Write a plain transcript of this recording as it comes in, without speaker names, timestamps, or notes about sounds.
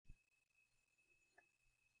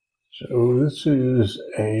So this is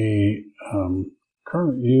a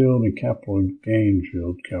current yield and capital gains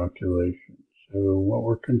yield calculation. So what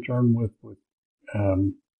we're concerned with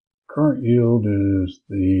current yield is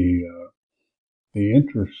the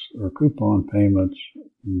interest or coupon payments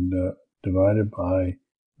divided by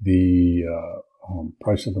the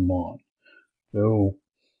price of the bond. So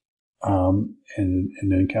and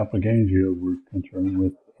then capital gains yield, we're concerned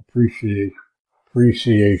with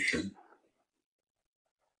appreciation.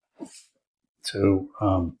 So,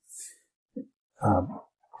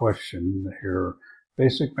 question here.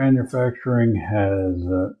 Basic Manufacturing has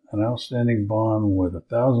an outstanding bond with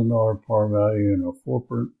 $1,000 par value and a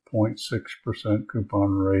 4.6%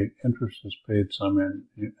 coupon rate. Interest is paid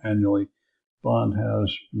annually. Bond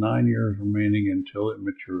has 9 years remaining until it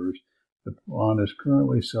matures. The bond is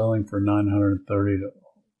currently selling for $930.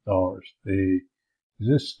 The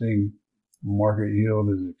existing market yield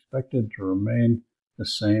is expected to remain the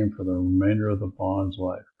same for the remainder of the bond's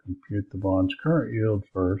life. Compute the bond's current yield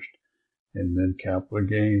first, and then capital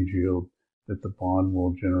gains yield that the bond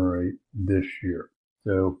will generate this year.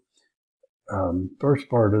 So, first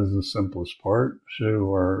part is the simplest part. So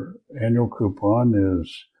our annual coupon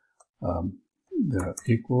is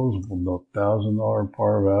equals the $1,000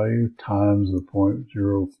 par value times the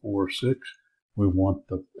 0.046. We want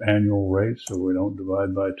the annual rate, so we don't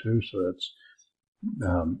divide by 2. So that's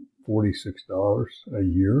 $46 a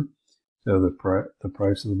year. So the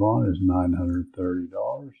price of the bond is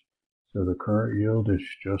 $930. So the current yield is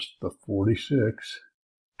just the 46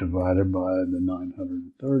 divided by the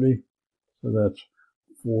 930. So that's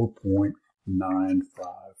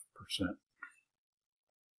 4.95%.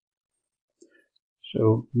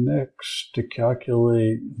 So next, to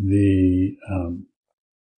calculate the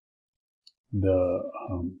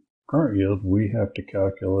current yield, we have to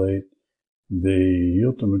calculate the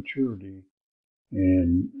yield to maturity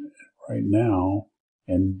right now,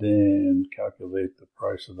 and then calculate the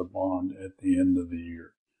price of the bond at the end of the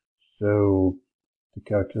year. So to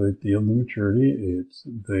calculate the yield to maturity,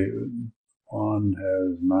 the bond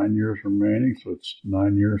has 9 years remaining, so it's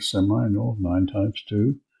 9 years semi-annual, 9 times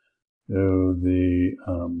 2. So the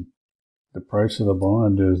price of the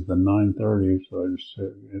bond is the 930, so I just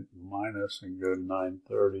hit minus and go to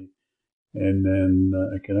 930, and then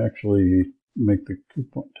I can actually take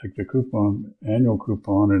the annual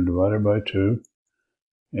coupon and divide it by 2,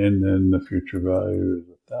 and then the future value is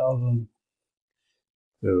 1,000.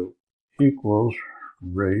 So equals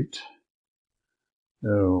rate,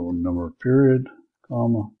 so number of period,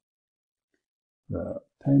 comma, the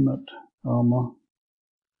payment, comma,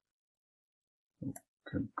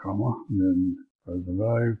 and then present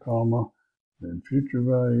value, comma, then future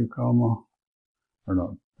value, comma, or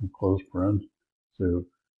not, close parens. So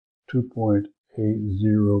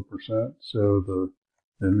 2.80%. So the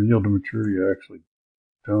yield to maturity,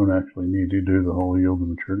 don't need to do the whole yield to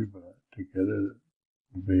maturity, but to get it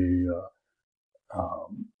would be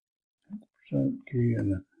percent key and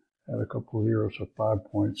then add a couple of zeros. So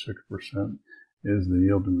 5.6% is the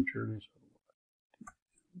yield to maturity.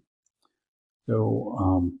 So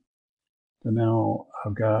now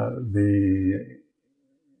I've got the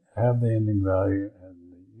ending value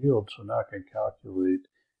and the yield, so now I can calculate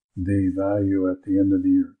the value at the end of the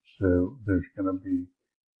year. So there's going to be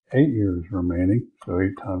 8 years remaining, so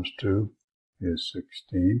 8 times 2 is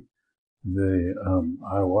 16. The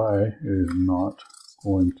IY is not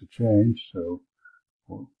going to change, so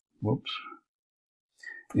whoops,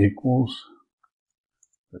 equals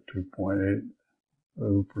the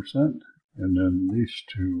 2.80%, and then these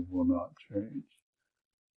two will not change.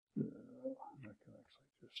 So I can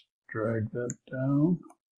actually just drag that down.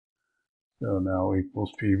 So now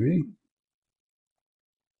equals PV.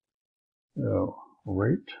 So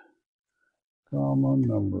rate, comma,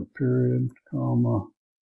 number of period, comma,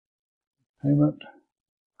 payment,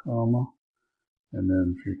 comma, and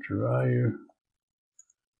then future value.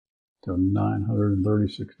 So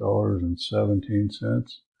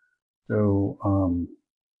 $936.17. So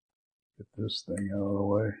get this thing out of the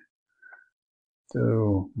way.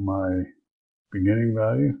 So my beginning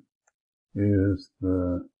value is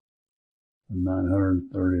the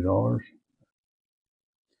 $930.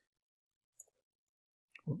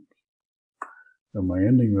 So my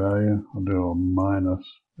ending value, I'll do a minus,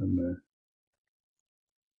 and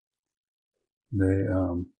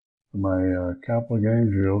my capital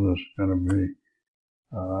gains yield is going to be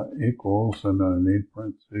equals, and then I need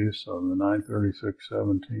parentheses, so the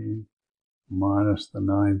 936.17 minus the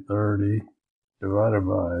 930 divided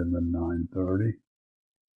by the 930.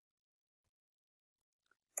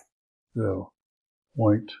 So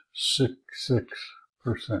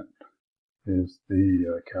 0.66%. is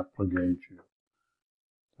the capital gains yield.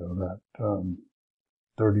 So that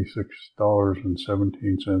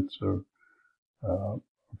 $36.17 of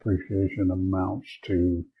appreciation amounts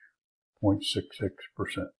to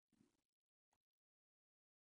 0.66%.